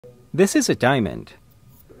This is a diamond.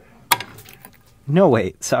 No,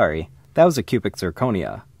 wait, sorry. That was a cubic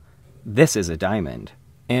zirconia. This is a diamond.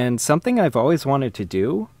 And something I've always wanted to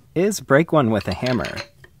do is break one with a hammer.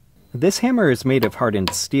 This hammer is made of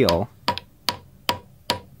hardened steel,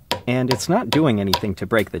 and it's not doing anything to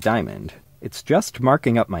break the diamond. It's just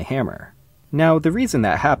marking up my hammer. Now, the reason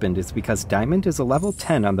that happened is because diamond is a level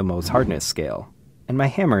 10 on the Mohs hardness scale, and my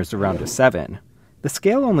hammer is around a 7. The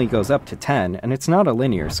scale only goes up to 10, and it's not a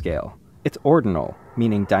linear scale. It's ordinal,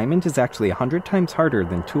 meaning diamond is actually 100 times harder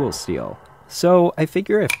than tool steel. So I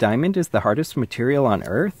figure if diamond is the hardest material on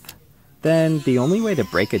Earth, then the only way to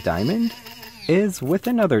break a diamond is with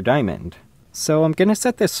another diamond. So I'm gonna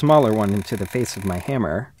set this smaller one into the face of my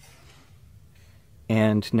hammer,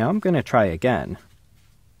 and now I'm gonna try again.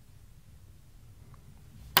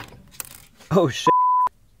 Oh shit!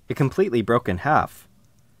 It completely broke in half.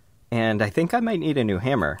 And I think I might need a new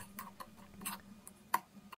hammer.